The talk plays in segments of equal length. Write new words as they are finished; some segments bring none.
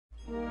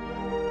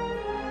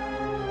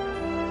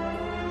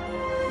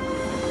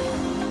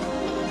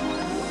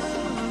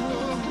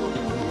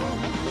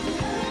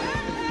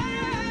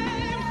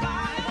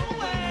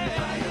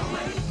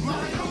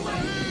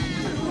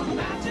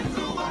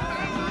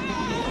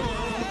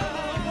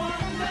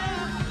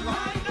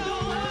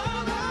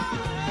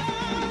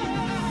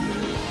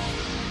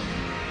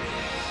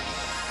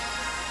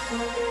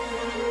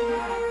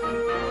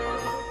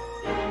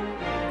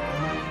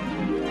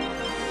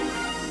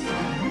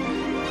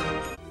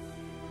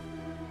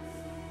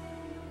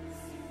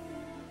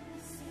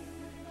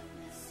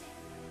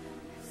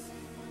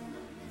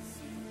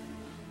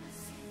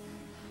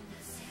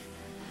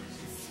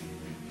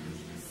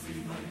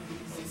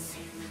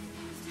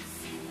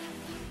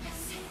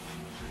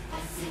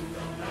I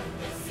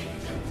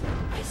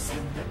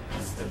send the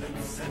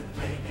pestilence and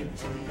plague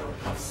into your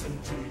house,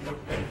 into your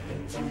bed,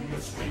 into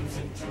your streams,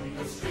 into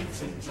your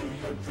streets, into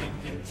your drink,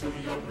 into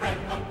your bread,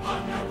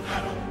 upon your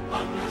cattle,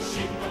 on your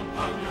sheep,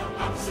 upon your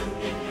oxen,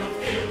 in your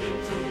field,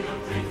 into your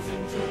dreams,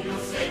 into your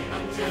state,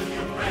 until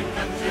you break,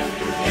 until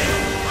you hear.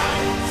 I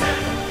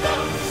send the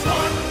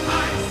sword, I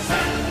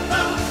send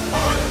the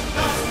sword,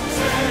 thus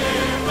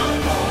saith the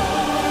Lord.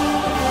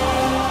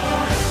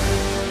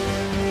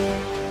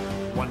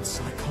 Once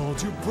I called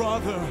you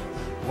brother.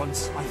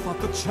 Once I thought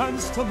the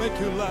chance to make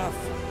you laugh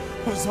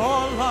was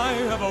all I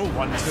ever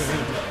wanted. I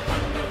send the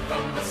thunder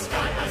from the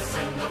sky, I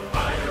send the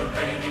fire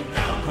raining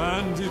down.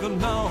 And even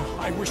now,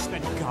 I wish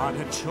that God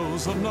had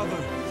chose another.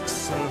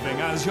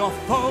 Serving as your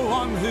foe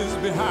on his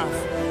behalf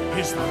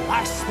is the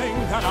last thing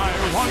that I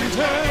wanted.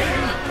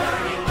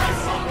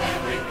 On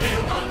every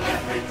hill, on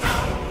every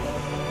town.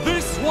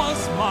 This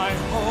was my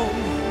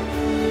home.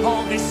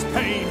 All this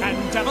pain and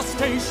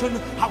devastation,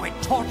 how it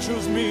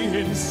tortures me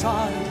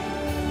inside.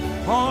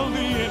 All the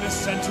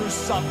innocent who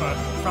suffer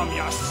from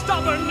your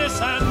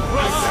stubbornness and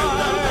pride. I send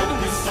the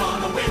locusts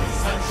on the wind,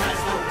 such as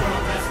the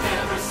world has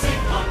never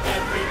seen. On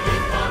every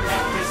leaf, on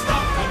every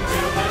stalk,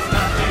 until there's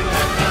nothing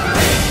left to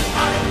read.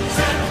 I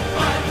send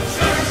my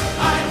church,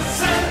 I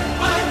send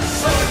my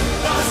sword,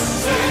 thus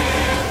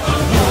saith the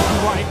Lord.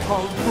 Who I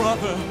called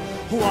brother,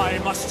 why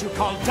must you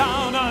call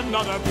down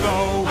another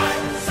blow? I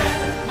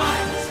send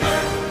my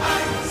skirt, I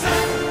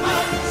send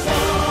my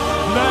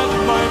sword. Let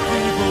my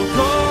people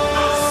go.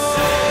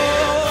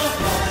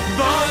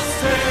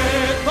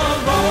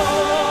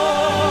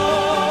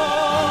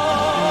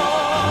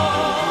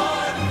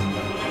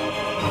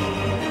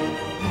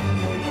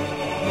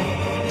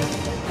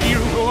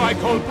 I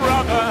called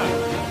brother,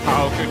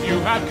 how could you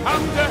have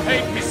come to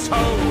hate me so?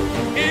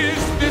 Is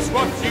this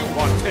what you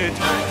wanted?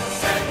 I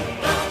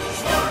send the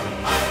sword,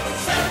 I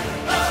send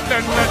the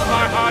Then let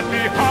my heart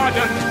be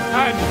hardened,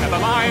 and never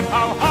mind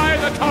how high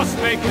the cost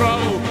may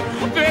grow.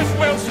 This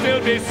will still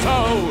be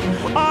so,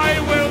 I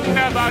will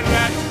never